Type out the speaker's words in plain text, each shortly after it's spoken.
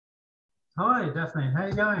Hi, Daphne. How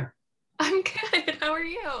you going? I'm good. How are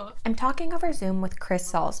you? I'm talking over Zoom with Chris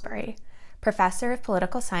Salisbury, Professor of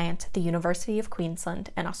Political Science at the University of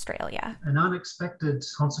Queensland in Australia. An unexpected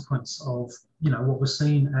consequence of, what was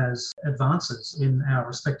seen as advances in our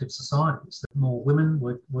respective societies, that more women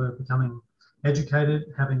were becoming educated,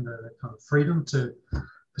 having the kind of freedom to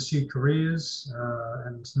pursue careers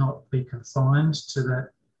and not be confined to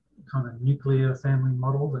that kind of nuclear family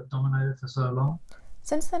model that dominated for so long.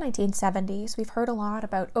 Since the 1970s, we've heard a lot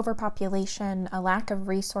about overpopulation, a lack of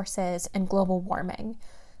resources, and global warming.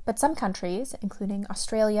 But some countries, including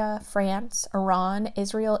Australia, France, Iran,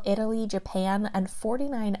 Israel, Italy, Japan, and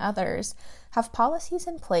 49 others, have policies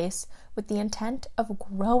in place with the intent of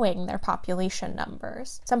growing their population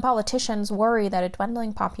numbers. Some politicians worry that a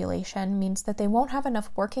dwindling population means that they won't have enough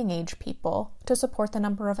working age people to support the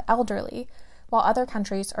number of elderly, while other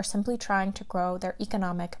countries are simply trying to grow their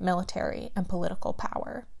economic, military, and political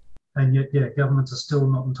power. And yet, yeah, governments are still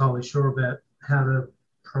not entirely sure about how to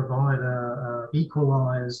provide a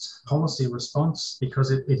equalised policy response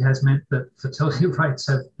because it has meant that fertility rates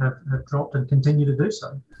have dropped and continue to do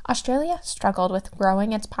so. Australia struggled with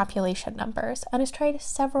growing its population numbers and has tried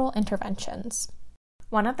several interventions.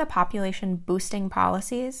 One of the population boosting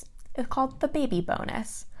policies is called the baby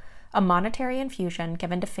bonus, a monetary infusion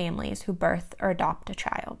given to families who birth or adopt a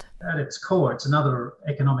child. At its core, it's another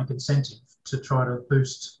economic incentive to try to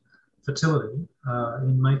boost fertility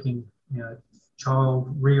in making child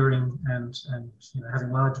rearing and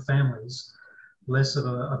having larger families less of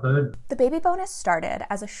a burden. The baby bonus started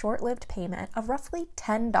as a short-lived payment of roughly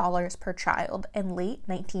 $10 per child in late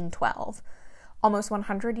 1912. Almost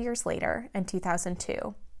 100 years later, in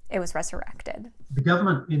 2002, it was resurrected. The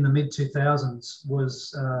government in the mid 2000s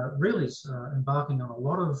was really embarking on a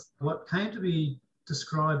lot of what came to be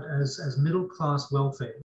described as middle class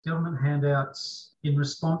welfare. Government handouts in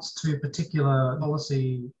response to particular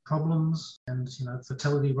policy problems, and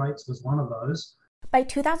fertility rates was one of those. By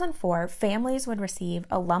 2004, families would receive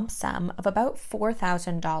a lump sum of about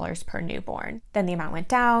 $4,000 per newborn. Then the amount went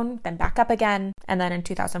down, then back up again, and then in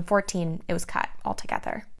 2014, it was cut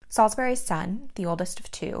altogether. Salisbury's son, the oldest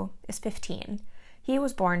of two, is 15. He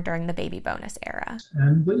was born during the baby bonus era.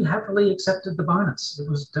 And we happily accepted the bonus. It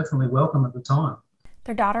was definitely welcome at the time.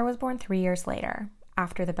 Their daughter was born 3 years later,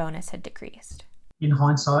 after the bonus had decreased. In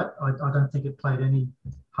hindsight, I don't think it played any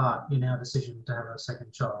part in our decision to have a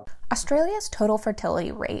second child. Australia's total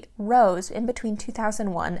fertility rate rose in between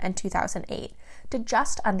 2001 and 2008 to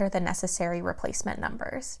just under the necessary replacement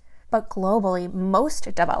numbers. But globally, most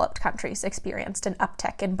developed countries experienced an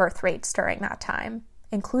uptick in birth rates during that time,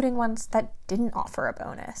 including ones that didn't offer a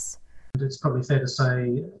bonus. It's probably fair to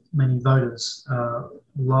say many voters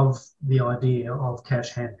love the idea of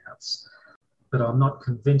cash handouts, but I'm not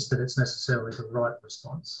convinced that it's necessarily the right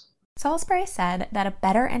response. Salisbury said that a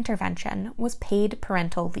better intervention was paid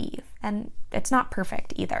parental leave, and it's not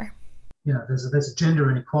perfect either. There's a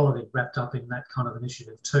gender inequality wrapped up in that kind of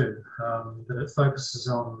initiative too, that it focuses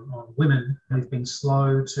on women who've been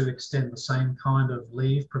slow to extend the same kind of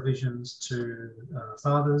leave provisions to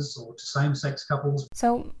fathers or to same-sex couples.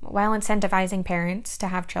 So while incentivizing parents to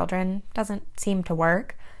have children doesn't seem to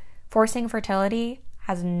work, forcing fertility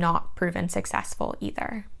has not proven successful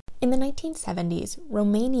either. In the 1970s,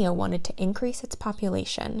 Romania wanted to increase its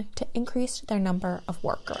population to increase their number of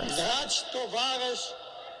workers.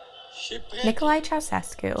 Nicolae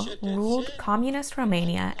Ceausescu ruled communist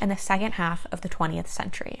Romania in the second half of the 20th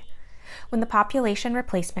century. When the population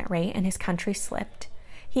replacement rate in his country slipped,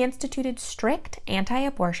 he instituted strict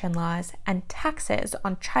anti-abortion laws and taxes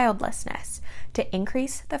on childlessness to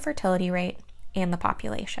increase the fertility rate and the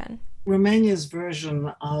population. Romania's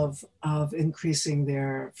version of increasing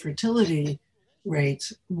their fertility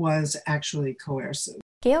rate was actually coercive.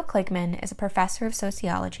 Gail Kligman is a professor of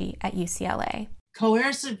sociology at UCLA.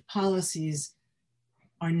 Coercive policies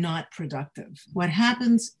are not productive. What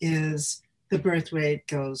happens is the birth rate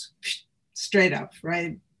goes straight up,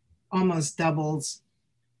 right? Almost doubles.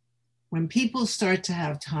 When people start to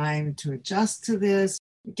have time to adjust to this,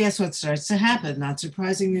 guess what starts to happen? Not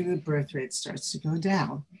surprisingly, the birth rate starts to go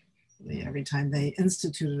down. Every time they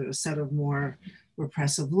instituted a set of more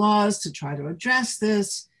repressive laws to try to address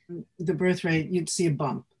this, the birth rate, you'd see a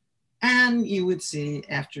bump. And you would see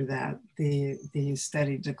after that the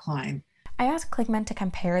steady decline. I asked Kligman to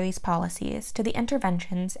compare these policies to the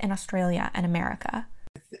interventions in Australia and America.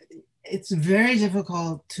 It's very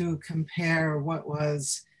difficult to compare what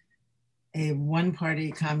was a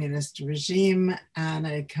one-party communist regime and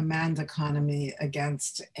a command economy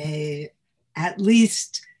against a at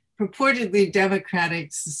least purportedly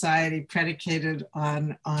democratic society predicated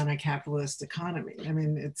on a capitalist economy. I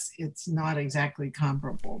mean, it's not exactly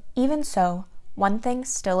comparable. Even so, one thing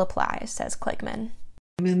still applies, says Kligman.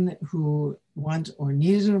 Women who want or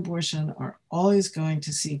need an abortion are always going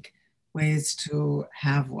to seek ways to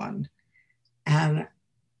have one. And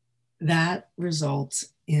that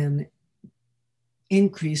results in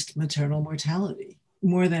increased maternal mortality.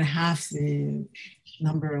 More than half the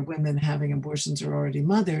number of women having abortions are already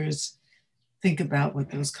mothers. Think about what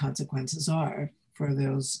those consequences are for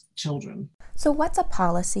those children. So what's a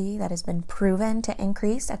policy that has been proven to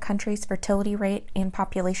increase a country's fertility rate and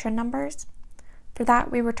population numbers? For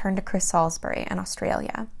that, we return to Chris Salisbury in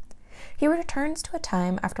Australia. He returns to a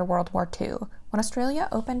time after World War II, when Australia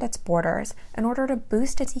opened its borders in order to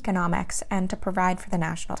boost its economics and to provide for the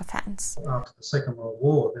national defence. After the Second World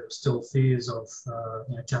War, there were still fears of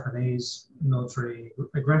Japanese military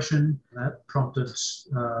aggression. That prompted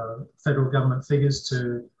federal government figures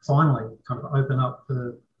to finally kind of open up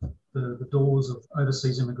the doors of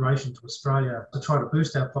overseas immigration to Australia to try to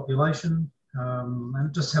boost our population.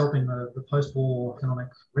 And just helping the post-war economic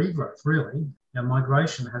regrowth, really.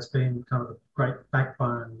 Migration has been kind of the great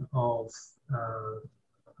backbone of,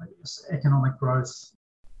 economic growth.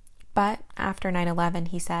 But after 9/11,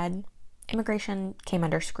 he said, immigration came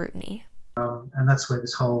under scrutiny. And that's where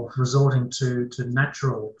this whole resorting to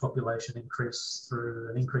natural population increase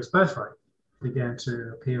through an increased birth rate began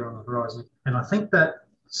to appear on the horizon. And I think that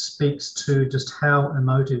speaks to just how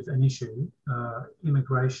emotive an issue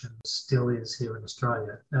immigration still is here in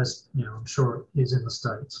Australia, as I'm sure it is in the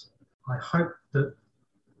States. I hope that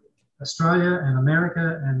Australia and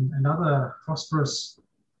America and other prosperous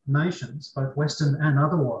nations, both Western and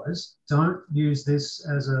otherwise, don't use this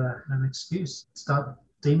as an excuse. Start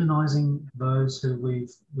demonising those who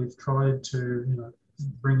we've tried to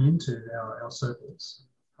bring into our circles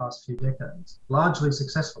the past few decades, largely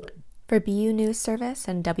successfully. For BU News Service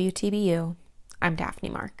and WTBU, I'm Daphne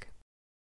Mark.